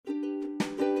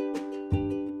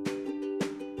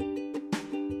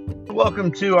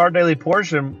Welcome to Our Daily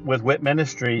Portion with WIT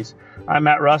Ministries. I'm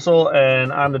Matt Russell,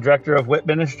 and I'm the director of WIT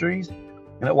Ministries.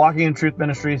 And at Walking in Truth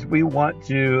Ministries, we want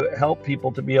to help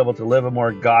people to be able to live a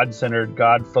more God-centered,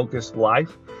 God-focused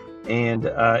life, and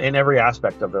in every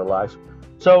aspect of their life.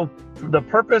 So the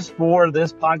purpose for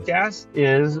this podcast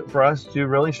is for us to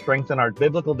really strengthen our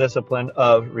biblical discipline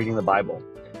of reading the Bible.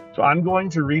 So I'm going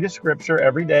to read a scripture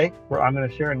every day where I'm going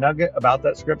to share a nugget about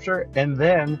that scripture, and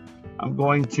then I'm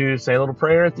going to say a little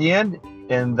prayer at the end,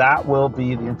 and that will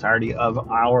be the entirety of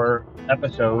our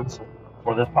episodes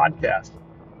for this podcast.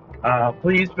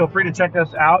 Please feel free to check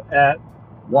us out at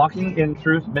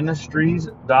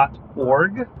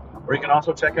walkingintruthministries.org, or you can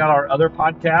also check out our other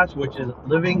podcast, which is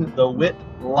Living the WIT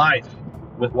Life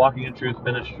with Walking in Truth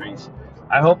Ministries.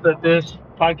 I hope that this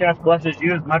podcast blesses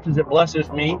you as much as it blesses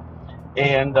me,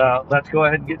 and let's go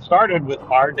ahead and get started with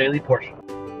our daily portion.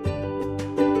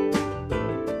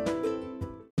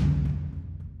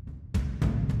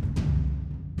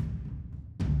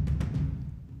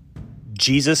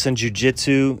 Jesus and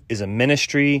Jiu-Jitsu is a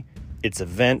ministry, it's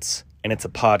events, and it's a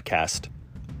podcast,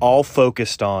 all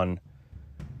focused on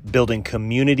building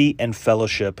community and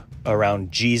fellowship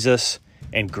around Jesus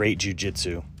and great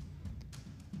Jiu-Jitsu.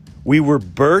 We were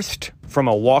birthed from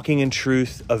a Walking in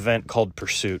Truth event called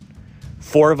Pursuit.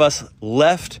 4 of us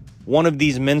left one of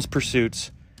these men's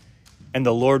pursuits, and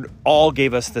the Lord all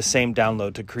gave us the same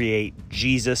download to create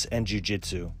Jesus and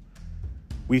Jiu-Jitsu.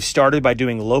 We've started by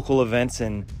doing local events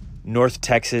in North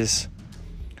Texas.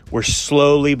 We're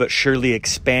slowly but surely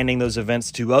expanding those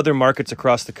events to other markets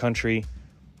across the country,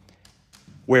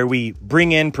 where we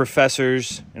bring in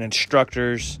professors and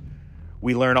instructors.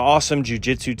 We learn awesome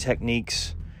jiu-jitsu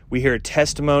techniques. We hear a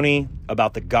testimony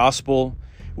about the gospel.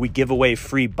 We give away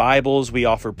free Bibles. We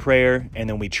offer prayer, and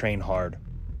then we train hard.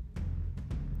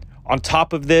 On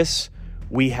top of this,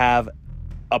 we have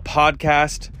a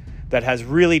podcast that has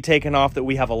really taken off that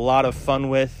we have a lot of fun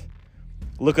with.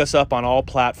 Look us up on all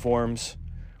platforms.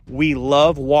 We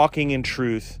love Walking in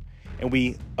Truth, and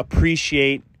we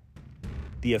appreciate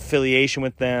the affiliation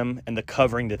with them and the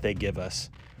covering that they give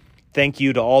us. Thank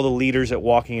you to all the leaders at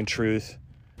Walking in Truth.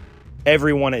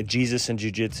 Everyone at Jesus and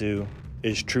Jiu-Jitsu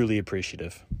is truly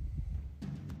appreciative.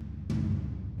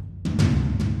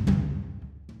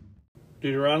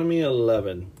 Deuteronomy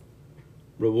 11.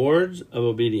 Rewards of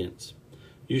obedience.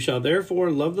 You shall therefore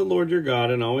love the Lord your God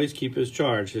and always keep his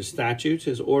charge, his statutes,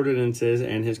 his ordinances,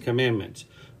 and his commandments.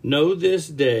 Know this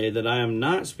day that I am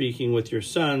not speaking with your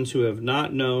sons who have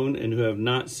not known and who have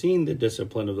not seen the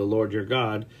discipline of the Lord your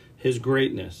God, his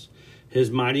greatness,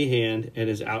 his mighty hand, and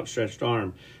his outstretched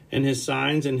arm, and his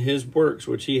signs and his works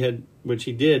which he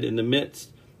did in the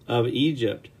midst of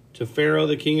Egypt, to Pharaoh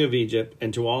the king of Egypt,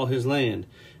 and to all his land,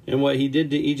 and what he did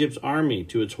to Egypt's army,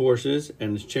 to its horses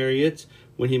and its chariots,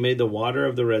 when he made the water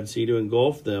of the Red Sea to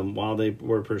engulf them while they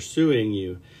were pursuing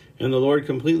you, and the Lord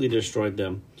completely destroyed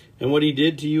them, and what he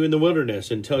did to you in the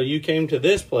wilderness until you came to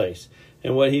this place,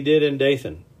 and what he did in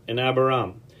Dathan and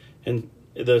Abiram, and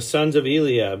the sons of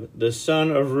Eliab, the son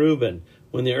of Reuben,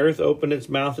 when the earth opened its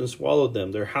mouth and swallowed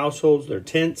them, their households, their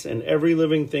tents, and every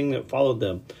living thing that followed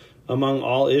them among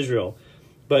all Israel.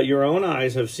 But your own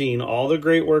eyes have seen all the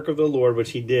great work of the Lord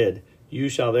which he did. You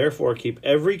shall therefore keep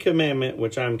every commandment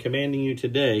which I am commanding you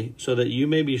today, so that you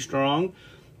may be strong,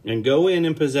 and go in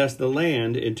and possess the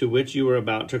land into which you are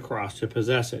about to cross to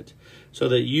possess it, so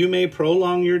that you may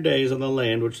prolong your days on the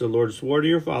land which the Lord swore to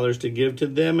your fathers to give to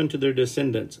them and to their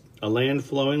descendants, a land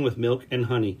flowing with milk and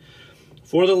honey.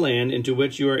 For the land into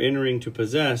which you are entering to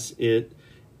possess it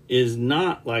is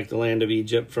not like the land of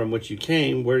Egypt from which you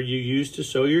came, where you used to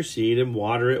sow your seed and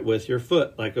water it with your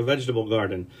foot like a vegetable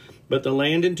garden. But the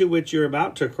land into which you're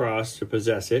about to cross to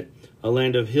possess it, a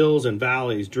land of hills and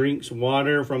valleys, drinks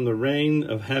water from the rain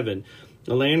of heaven,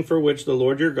 a land for which the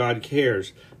Lord your God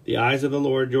cares. The eyes of the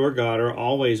Lord your God are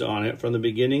always on it, from the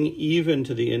beginning even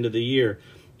to the end of the year.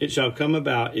 It shall come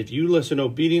about, if you listen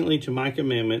obediently to my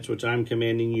commandments, which I am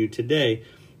commanding you today,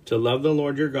 to love the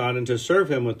Lord your God and to serve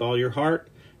him with all your heart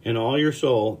and all your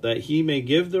soul, that he may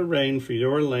give the rain for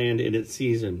your land in its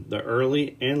season, the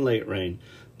early and late rain,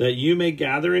 that you may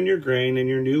gather in your grain and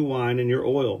your new wine and your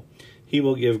oil. He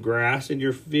will give grass in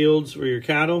your fields for your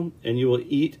cattle, and you will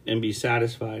eat and be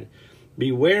satisfied.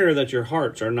 Beware that your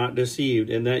hearts are not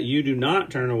deceived, and that you do not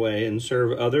turn away and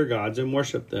serve other gods and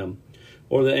worship them.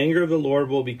 Or the anger of the Lord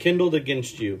will be kindled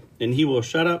against you, and he will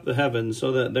shut up the heavens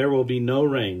so that there will be no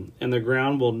rain, and the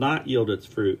ground will not yield its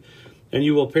fruit, and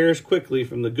you will perish quickly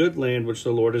from the good land which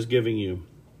the Lord is giving you.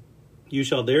 You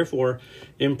shall therefore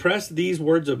impress these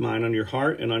words of mine on your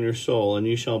heart and on your soul, and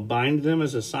you shall bind them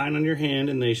as a sign on your hand,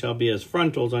 and they shall be as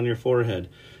frontals on your forehead.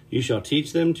 You shall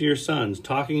teach them to your sons,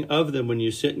 talking of them when you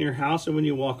sit in your house and when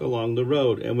you walk along the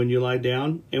road, and when you lie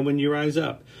down and when you rise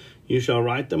up. You shall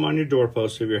write them on your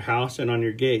doorposts of your house and on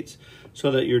your gates, so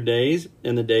that your days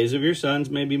and the days of your sons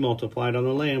may be multiplied on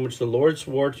the land which the Lord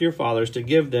swore to your fathers to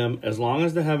give them, as long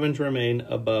as the heavens remain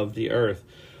above the earth.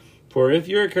 For if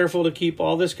you are careful to keep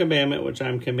all this commandment which I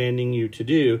am commanding you to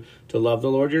do, to love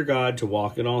the Lord your God, to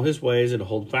walk in all his ways, and to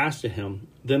hold fast to him,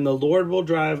 then the Lord will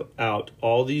drive out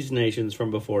all these nations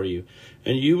from before you,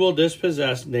 and you will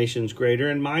dispossess nations greater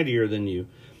and mightier than you.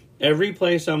 Every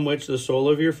place on which the sole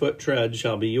of your foot treads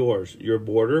shall be yours. Your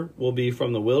border will be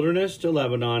from the wilderness to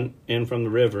Lebanon, and from the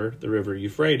river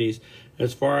Euphrates,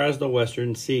 as far as the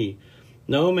western sea.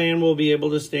 No man will be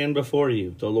able to stand before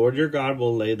you. The Lord your God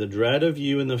will lay the dread of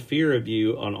you and the fear of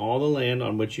you on all the land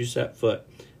on which you set foot,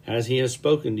 as he has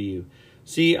spoken to you.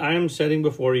 See, I am setting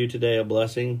before you today a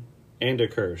blessing and a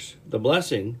curse. The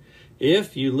blessing,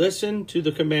 if you listen to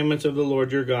the commandments of the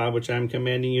Lord your God, which I am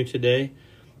commanding you today,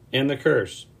 and the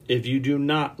curse, if you do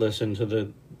not listen to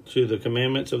the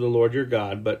commandments of the Lord your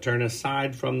God, but turn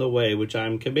aside from the way which I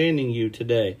am commanding you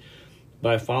today,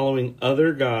 by following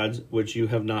other gods which you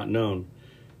have not known.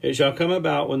 It shall come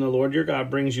about when the Lord your God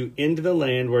brings you into the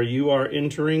land where you are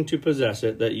entering to possess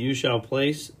it, that you shall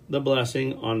place the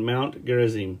blessing on Mount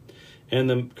Gerizim, and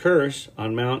the curse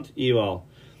on Mount Ebal.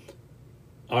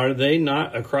 Are they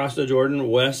not across the Jordan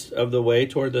west of the way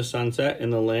toward the sunset,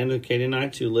 in the land of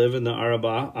Canaanites who live in the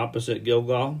Arabah opposite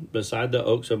Gilgal, beside the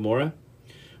oaks of Moreh?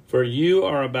 For you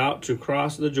are about to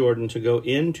cross the Jordan to go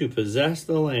in to possess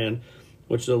the land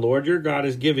which the Lord your God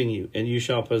is giving you, and you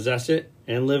shall possess it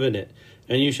and live in it.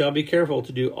 And you shall be careful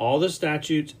to do all the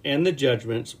statutes and the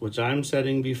judgments which I am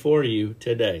setting before you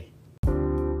today.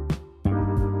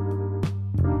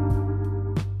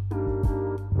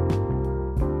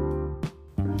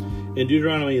 In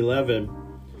Deuteronomy 11,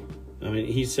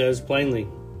 he says plainly,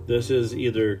 this is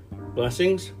either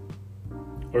blessings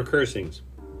or cursings.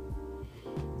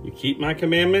 You keep my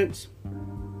commandments,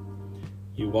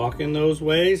 you walk in those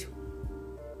ways.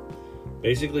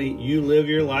 Basically, you live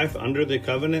your life under the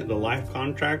covenant, the life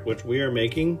contract which we are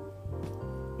making,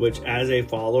 which as a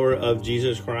follower of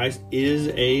Jesus Christ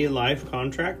is a life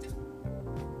contract.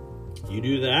 You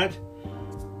do that,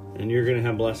 and you're going to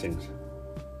have blessings.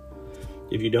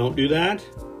 If you don't do that,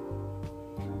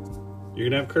 you're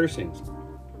going to have cursings.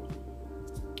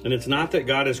 And it's not that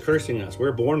God is cursing us.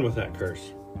 We're born with that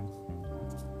curse.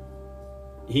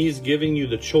 He's giving you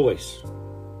the choice.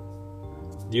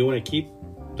 Do you want to keep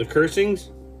the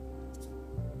cursings?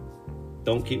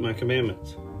 Don't keep my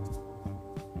commandments.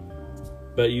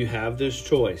 But you have this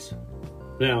choice.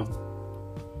 Now,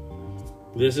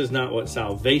 this is not what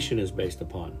salvation is based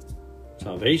upon.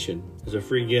 Salvation is a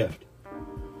free gift.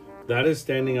 That is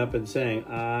standing up and saying,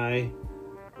 I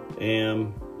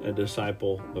am a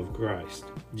disciple of Christ.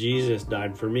 Jesus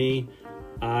died for me.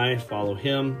 I follow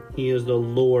him. He is the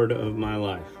Lord of my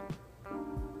life.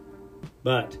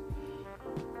 But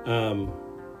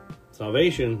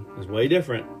salvation is way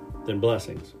different than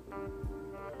blessings.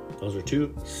 Those are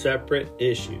two separate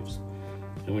issues.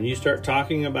 And when you start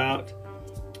talking about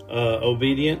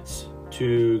obedience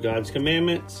to God's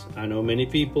commandments, I know many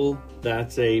people,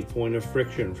 that's a point of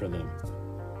friction for them.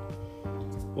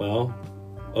 Well,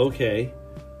 okay.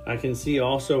 I can see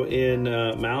also in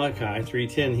Malachi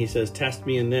 3:10, he says, test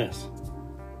me in this.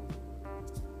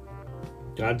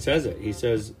 God says it. He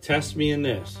says, test me in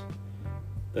this.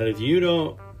 That if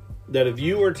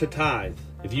you were to tithe,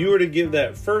 if you were to give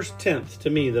that first tenth to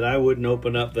me, that I wouldn't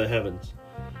open up the heavens.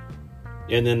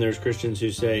 And then there's Christians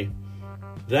who say,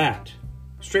 that,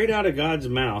 straight out of God's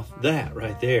mouth, that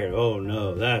right there, oh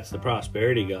no, that's the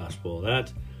prosperity gospel.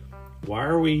 Why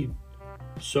are we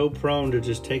so prone to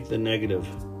just take the negative?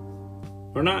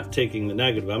 Or not taking the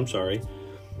negative, I'm sorry.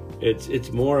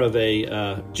 It's more of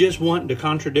a just wanting to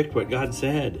contradict what God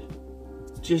said.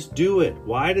 Just do it.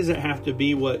 Why does it have to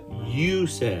be what you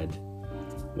said?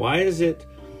 Why is it,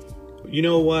 you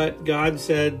know what, God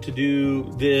said to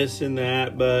do this and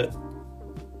that, but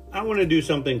I want to do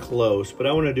something close, but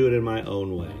I want to do it in my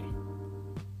own way.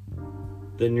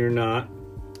 Then you're not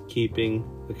keeping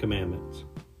the commandments.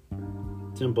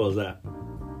 Simple as that.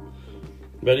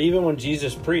 But even when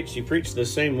Jesus preached, he preached the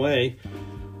same way.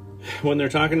 When they're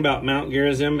talking about Mount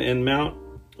Gerizim and Mount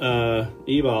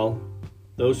Ebal,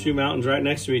 those two mountains right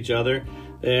next to each other,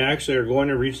 they actually are going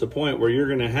to reach the point where you're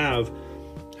going to have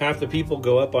half the people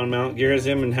go up on Mount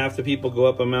Gerizim and half the people go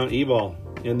up on Mount Ebal.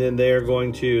 And then they are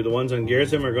going to, the ones on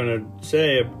Gerizim are going to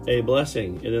say a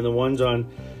blessing. And then the ones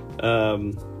on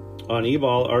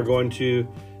Ebal are going to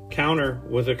counter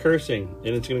with a cursing,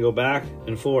 and it's going to go back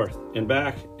and forth and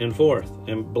back and forth.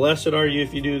 And blessed are you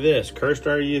if you do this. Cursed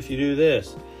are you if you do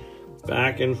this.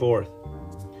 Back and forth.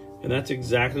 And that's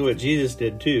exactly what Jesus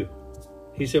did too.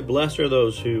 He said, blessed are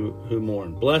those who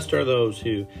mourn. Blessed are those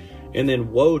who, and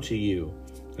then woe to you.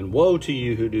 And woe to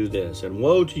you who do this. And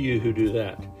woe to you who do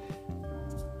that.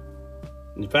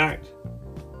 In fact,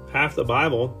 half the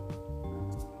Bible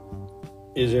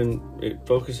it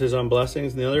focuses on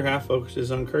blessings, and the other half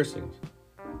focuses on cursings.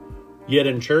 Yet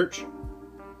in church,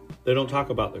 they don't talk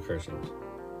about the cursings.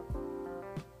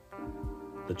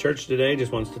 The church today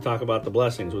just wants to talk about the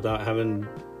blessings without having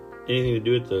anything to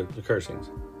do with the cursings.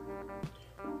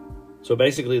 So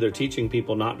basically, they're teaching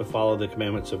people not to follow the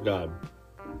commandments of God,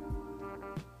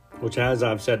 which, as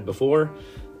I've said before,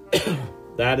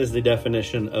 that is the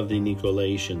definition of the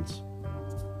Nicolaitans,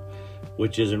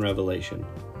 which is in Revelation.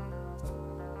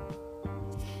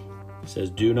 It says,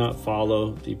 do not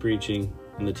follow the preaching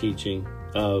and the teaching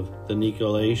of the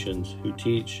Nicolaitans, who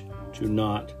teach to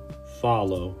not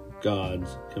follow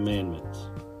God's commandments.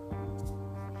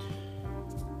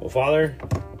 Well, Father,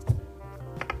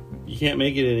 you can't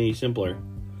make it any simpler.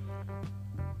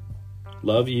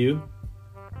 Love you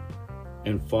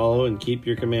and follow and keep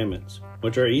your commandments,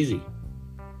 which are easy.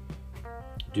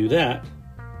 Do that,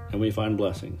 and we find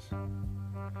blessings.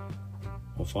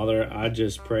 Well, Father, I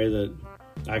just pray that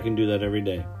I can do that every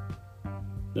day.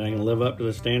 That I can live up to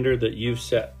the standard that you've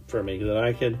set for me. That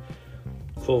I can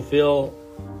fulfill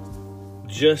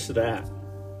just that.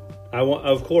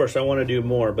 Of course, I want to do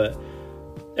more, but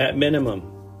at minimum,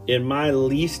 in my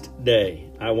least day,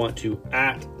 I want to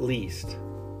at least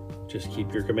just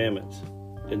keep your commandments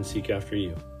and seek after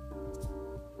you.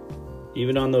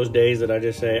 Even on those days that I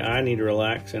just say, I need to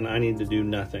relax and I need to do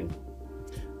nothing,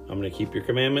 I'm going to keep your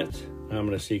commandments and I'm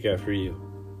going to seek after you.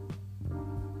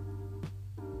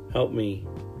 Help me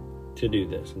to do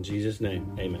this. In Jesus'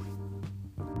 name, amen.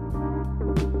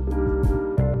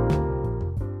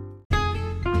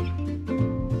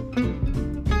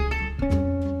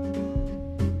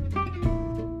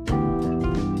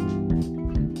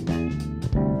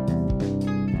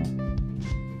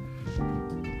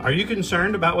 Are you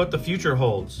concerned about what the future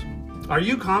holds? Are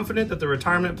you confident that the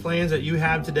retirement plans that you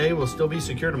have today will still be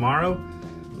secure tomorrow?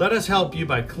 Let us help you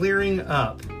by clearing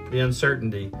up the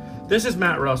uncertainty. This is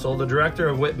Matt Russell, the director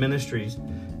of WIT Ministries.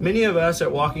 Many of us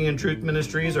at Walking in Truth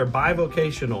Ministries are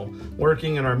bivocational,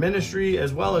 working in our ministry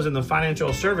as well as in the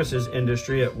financial services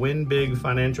industry at Win Big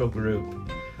Financial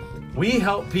Group. We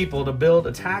help people to build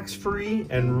a tax-free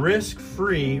and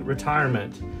risk-free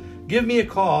retirement. Give me a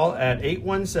call at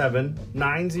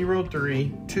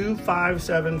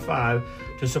 817-903-2575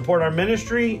 to support our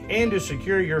ministry and to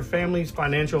secure your family's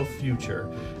financial future.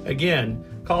 Again,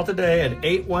 call today at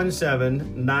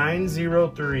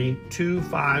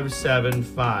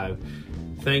 817-903-2575.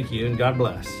 Thank you and God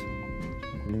bless.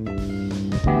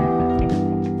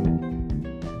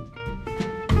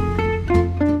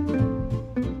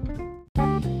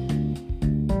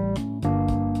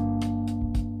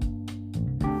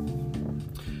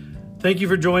 Thank you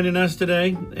for joining us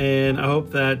today, and I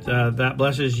hope that that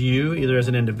blesses you either as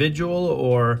an individual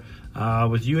or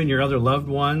with you and your other loved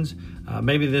ones.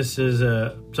 Maybe this is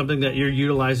something that you're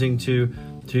utilizing to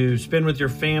spend with your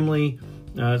family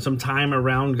some time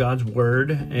around God's Word,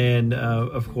 and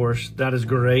of course, that is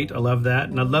great. I love that,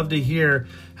 and I'd love to hear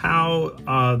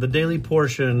how the Daily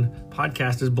Portion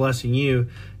podcast is blessing you.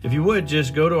 If you would,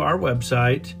 just go to our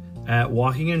website at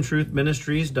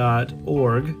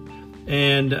walkingintruthministries.org.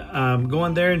 And go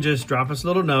on there and just drop us a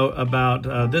little note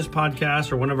about this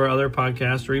podcast or one of our other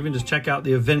podcasts, or even just check out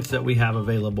the events that we have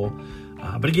available.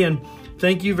 But again,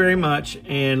 thank you very much,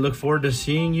 and look forward to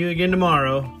seeing you again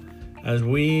tomorrow as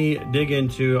we dig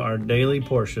into our daily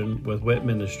portion with WIT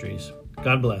Ministries.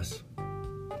 God bless.